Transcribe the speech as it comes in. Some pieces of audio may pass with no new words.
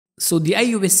So the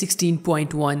iOS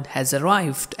 16.1 has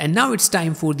arrived and now it's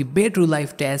time for the battery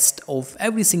life test of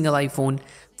every single iPhone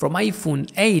from iPhone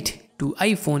 8 to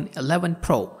iPhone 11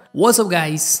 Pro. What's up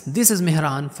guys, this is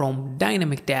Mehran from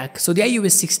Dynamic Tech. So the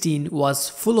iOS 16 was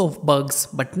full of bugs,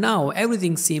 but now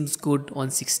everything seems good on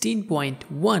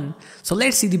 16.1. So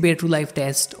let's see the battery life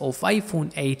test of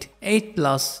iPhone 8, 8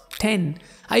 Plus, 10,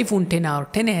 iPhone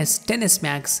XR, XS, XS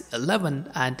Max,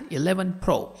 11 and 11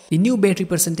 Pro. The new battery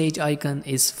percentage icon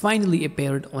is finally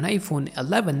appeared on iPhone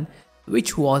 11,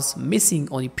 which was missing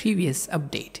on the previous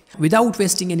update. Without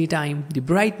wasting any time, the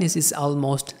brightness is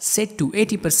almost set to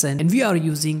 80% and we are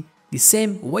using the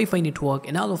same Wi-Fi network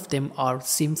and all of them are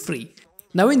SIM free.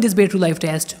 Now in this battery life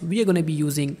test, we are going to be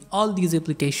using all these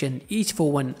applications each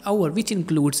for 1 hour, which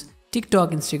includes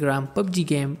TikTok, Instagram, PUBG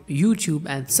game, YouTube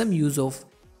and some use of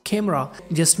camera.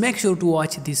 Just make sure to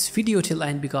watch this video till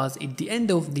end because at the end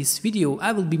of this video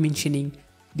I will be mentioning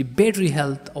the battery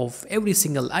health of every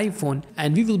single iPhone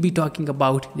and we will be talking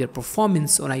about their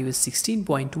performance on iOS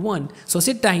 16.1. So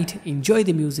sit tight, enjoy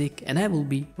the music and I will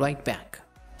be right back.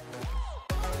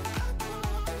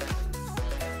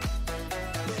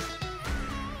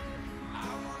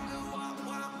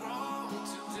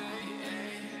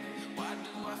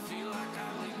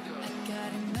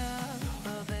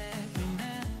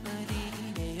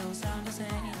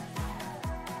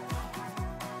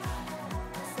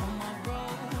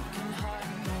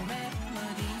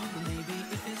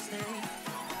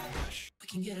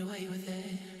 Can get away with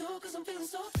it. No, 'cause I'm feeling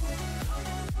so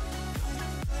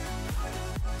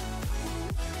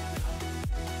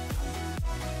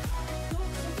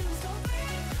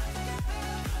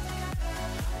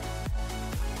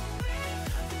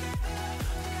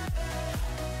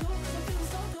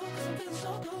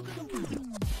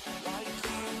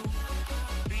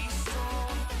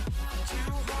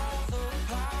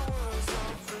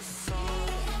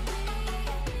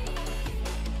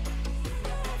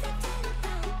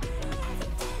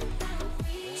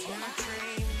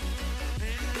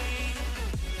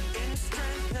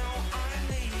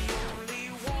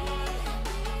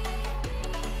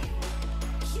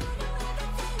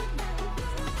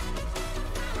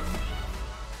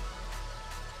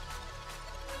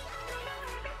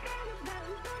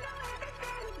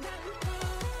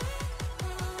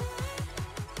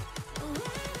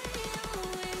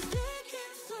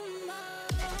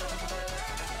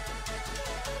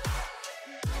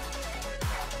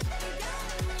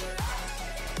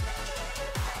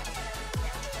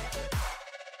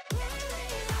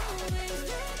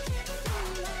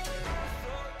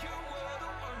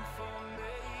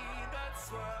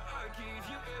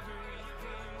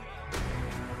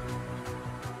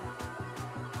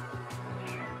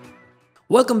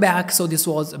Welcome back. So this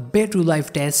was a battery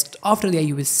life test after the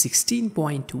iOS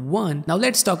 16.1. Now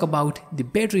let's talk about the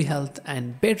battery health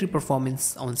and battery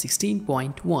performance on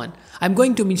 16.1. I'm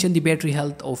going to mention the battery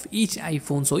health of each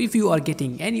iPhone. So if you are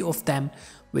getting any of them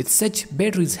with such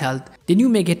battery's health, then you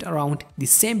may get around the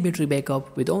same battery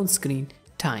backup with on-screen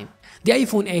time. The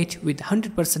iPhone 8 with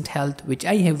 100% health, which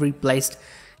I have replaced,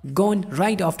 gone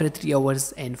right after 3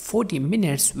 hours and 40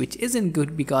 minutes, which isn't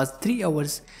good because 3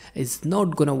 hours is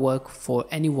not gonna work for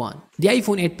anyone. The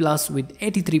iPhone 8 Plus with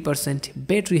 83%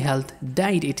 battery health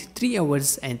died at 3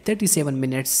 hours and 37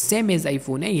 minutes, same as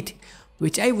iPhone 8,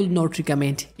 which I will not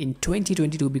recommend in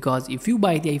 2022 because if you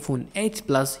buy the iPhone 8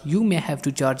 Plus, you may have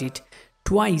to charge it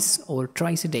twice or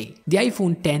thrice a day. The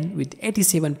iPhone 10 with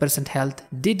 87% health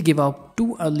did give up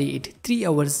too early at 3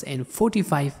 hours and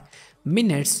 45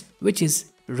 minutes, which is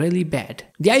really bad.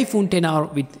 The iPhone XR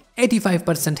with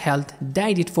 85% health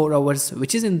died at 4 hours,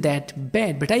 which isn't that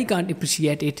bad, but I can't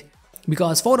appreciate it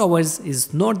because 4 hours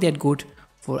is not that good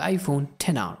for iPhone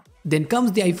XR. Then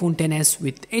comes the iPhone XS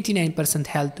with 89%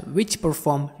 health, which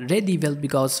performed really well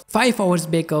because 5 hours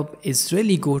backup is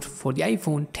really good for the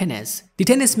iPhone XS. The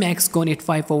XS Max gone at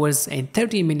 5 hours and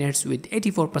 30 minutes with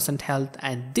 84% health,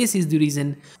 and this is the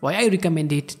reason why I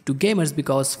recommend it to gamers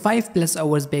because 5+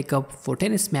 hours backup for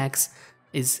XS Max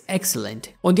is excellent.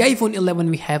 On the iPhone 11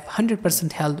 we have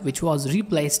 100% health, which was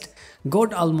replaced,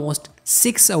 got almost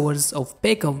 6 hours of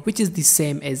backup, which is the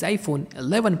same as iPhone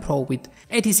 11 Pro with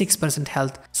 86%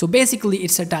 health. So basically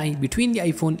it's a tie between the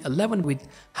iPhone 11 with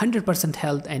 100%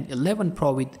 health and 11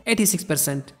 Pro with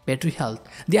 86% battery health.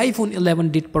 The iPhone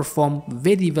 11 did perform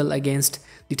very well against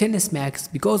the XS Max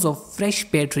because of fresh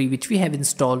battery which we have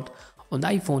installed on the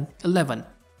iPhone 11.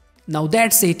 Now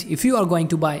that's it. If you are going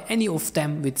to buy any of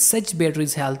them with such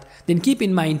battery's health, then keep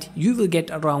in mind you will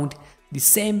get around the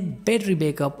same battery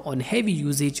backup on heavy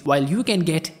usage, while you can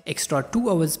get extra 2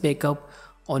 hours backup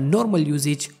on normal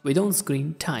usage with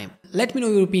on-screen time. Let me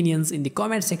know your opinions in the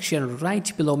comment section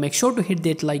right below. Make sure to hit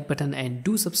that like button and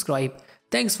do subscribe.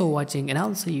 Thanks for watching, and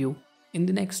I'll see you in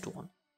the next one.